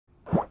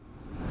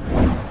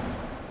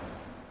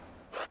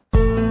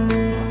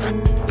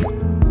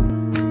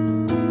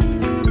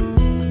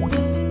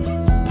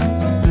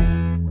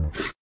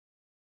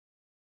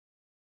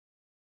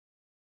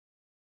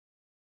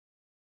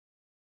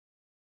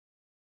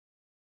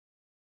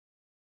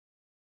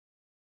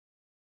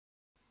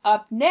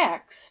Up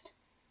next,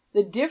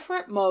 the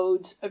different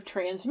modes of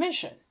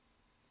transmission.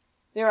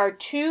 There are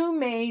two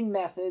main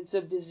methods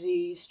of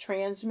disease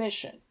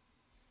transmission: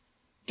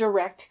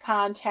 direct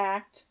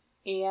contact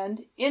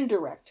and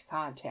indirect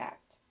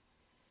contact.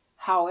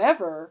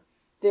 However,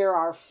 there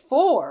are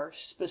 4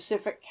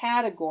 specific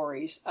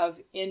categories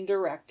of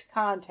indirect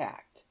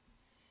contact.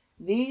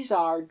 These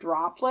are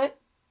droplet,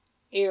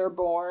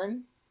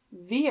 airborne,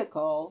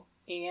 vehicle,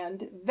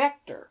 and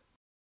vector.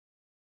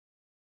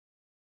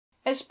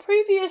 As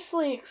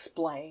previously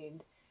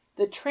explained,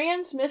 the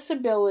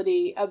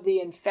transmissibility of the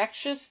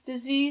infectious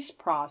disease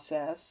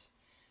process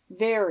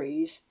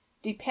varies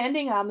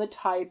depending on the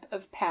type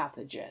of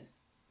pathogen.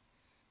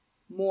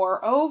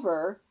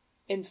 Moreover,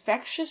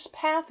 infectious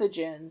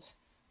pathogens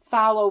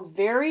follow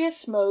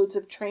various modes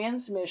of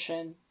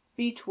transmission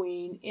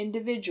between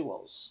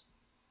individuals.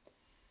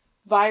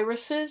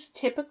 Viruses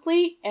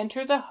typically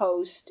enter the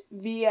host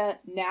via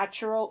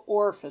natural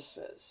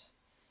orifices,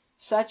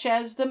 such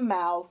as the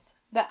mouth,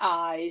 the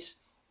eyes,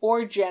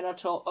 or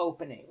genital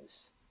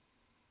openings.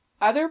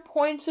 Other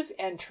points of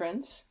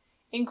entrance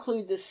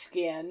include the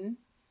skin,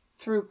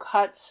 through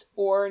cuts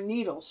or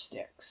needle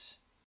sticks.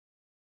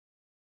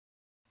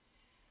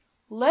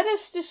 Let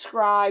us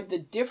describe the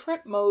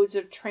different modes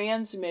of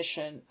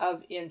transmission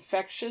of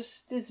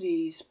infectious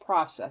disease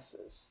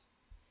processes.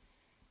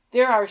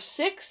 There are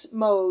 6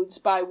 modes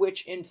by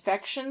which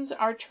infections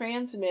are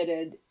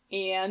transmitted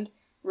and,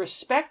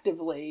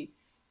 respectively,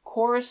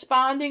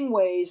 corresponding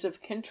ways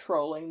of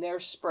controlling their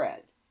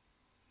spread.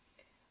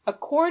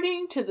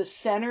 According to the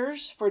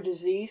Centers for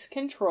Disease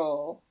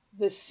Control,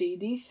 the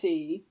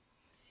CDC,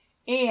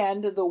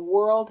 and the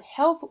World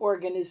Health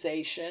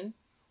Organization,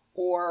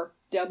 or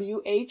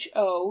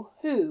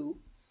WHO,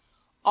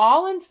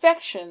 all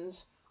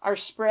infections are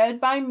spread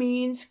by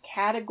means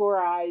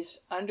categorized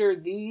under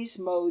these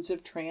modes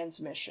of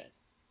transmission.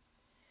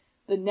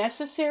 The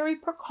necessary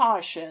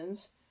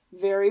precautions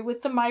vary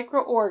with the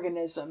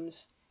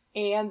microorganisms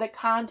and the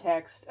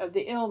context of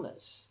the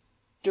illness.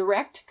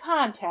 Direct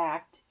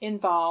contact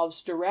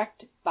involves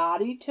direct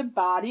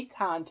body-to-body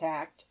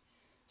contact,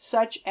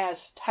 such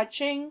as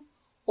touching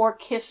or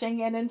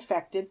kissing an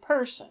infected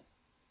person.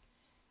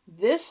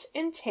 This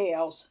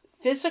entails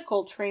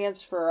physical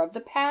transfer of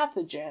the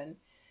pathogen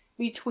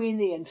between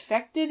the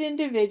infected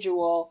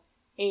individual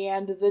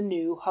and the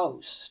new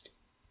host.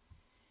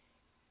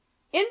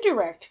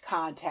 Indirect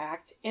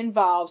contact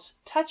involves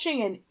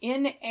touching an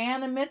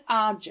inanimate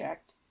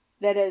object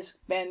that has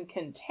been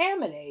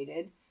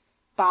contaminated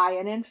by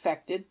an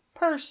infected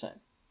person.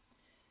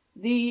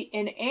 The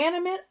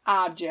inanimate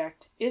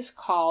object is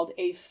called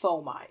a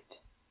fomite.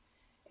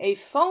 A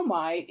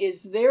fomite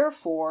is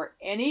therefore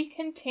any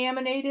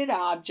contaminated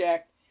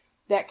object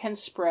that can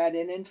spread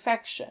an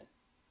infection.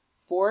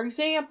 For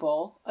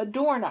example, a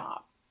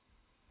doorknob.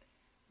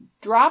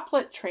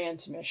 Droplet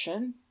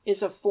transmission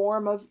is a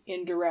form of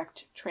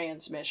indirect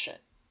transmission.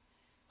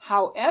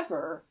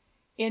 However,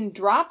 in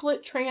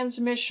droplet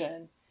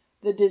transmission,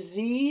 the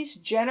disease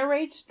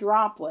generates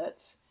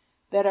droplets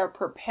that are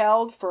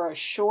propelled for a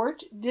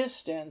short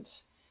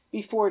distance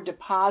before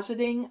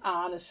depositing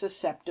on a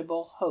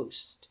susceptible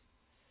host.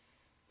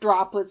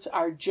 Droplets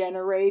are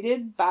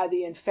generated by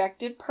the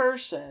infected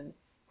person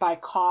by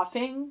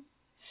coughing,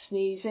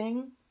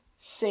 sneezing,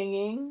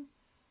 singing,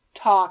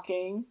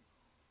 talking,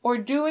 or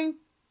doing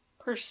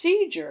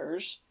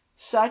procedures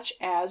such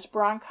as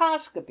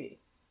bronchoscopy.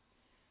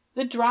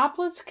 The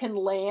droplets can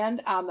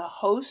land on the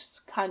host's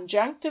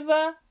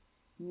conjunctiva,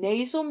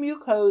 nasal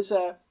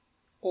mucosa,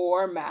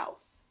 or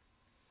mouth.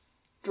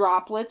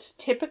 Droplets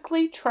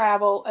typically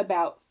travel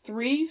about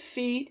 3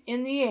 feet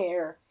in the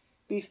air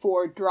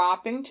before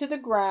dropping to the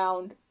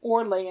ground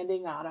or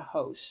landing on a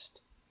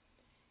host.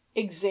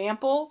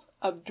 Examples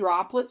of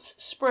droplets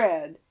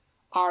spread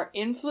are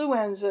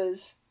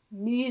influenzas,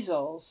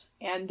 measles,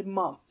 and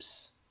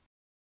mumps.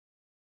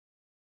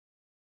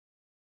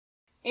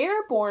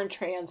 Airborne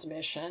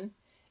transmission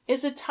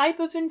is a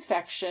type of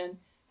infection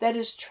that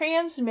is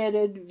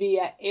transmitted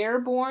via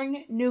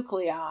airborne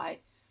nuclei,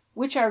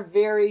 which are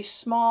very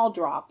small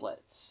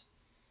droplets.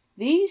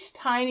 These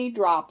tiny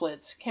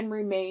droplets can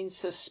remain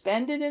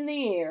suspended in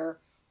the air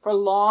for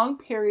long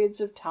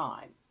periods of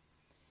time,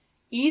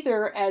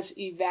 either as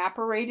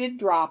evaporated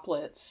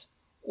droplets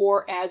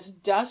or as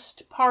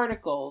dust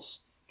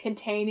particles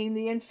containing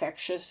the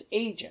infectious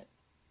agent.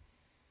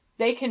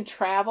 They can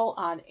travel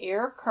on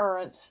air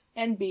currents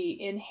and be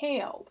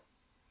inhaled.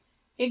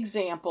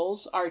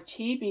 Examples are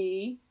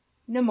TB,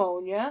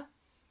 pneumonia,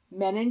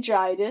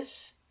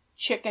 meningitis,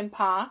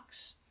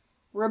 chickenpox,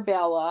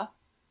 rubella,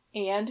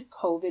 and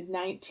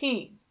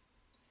COVID-19.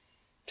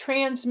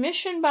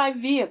 Transmission by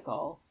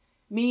vehicle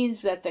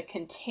means that the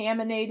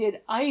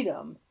contaminated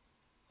item,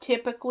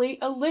 typically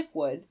a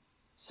liquid,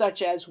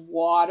 such as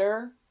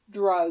water,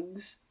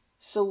 drugs,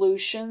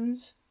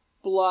 solutions,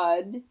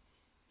 blood,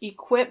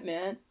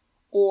 equipment,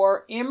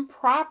 or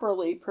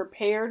improperly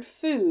prepared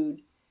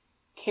food,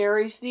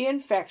 carries the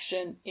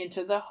infection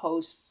into the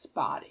host's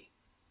body.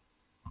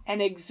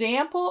 An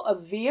example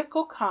of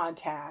vehicle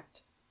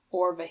contact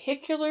or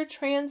vehicular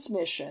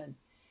transmission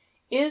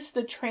is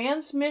the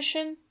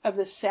transmission of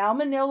the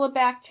Salmonella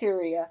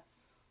bacteria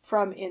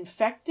from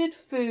infected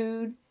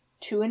food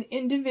to an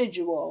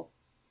individual.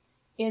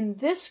 In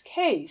this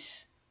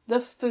case, the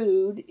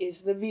food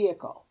is the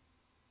vehicle.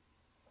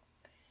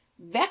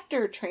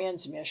 Vector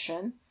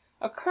transmission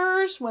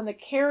occurs when the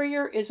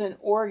carrier is an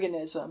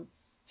organism,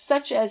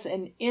 such as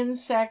an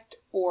insect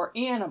or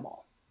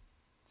animal.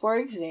 For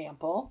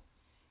example,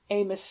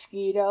 a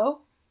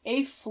mosquito,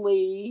 a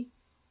flea,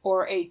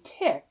 or a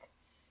tick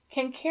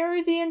can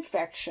carry the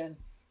infection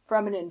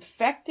from an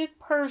infected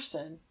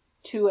person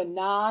to a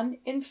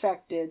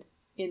non-infected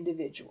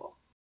individual.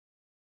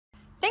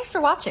 Thanks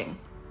for watching.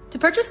 To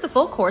purchase the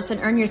full course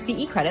and earn your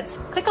CE credits,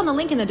 click on the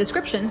link in the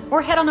description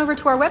or head on over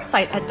to our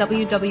website at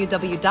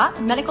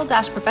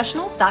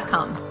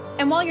www.medical-professionals.com.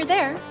 And while you're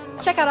there,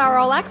 check out our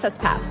All Access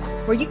Pass,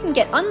 where you can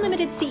get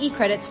unlimited CE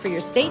credits for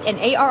your state and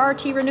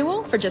ARRT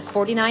renewal for just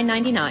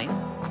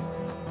 $49.99.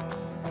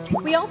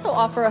 We also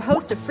offer a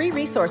host of free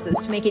resources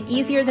to make it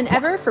easier than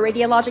ever for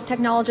radiologic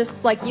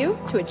technologists like you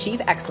to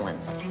achieve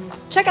excellence.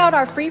 Check out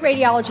our free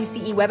Radiology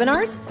CE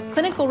webinars,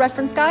 clinical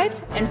reference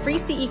guides, and free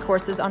CE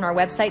courses on our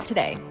website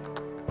today.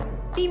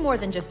 Be more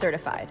than just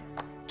certified.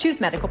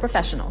 Choose medical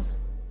professionals.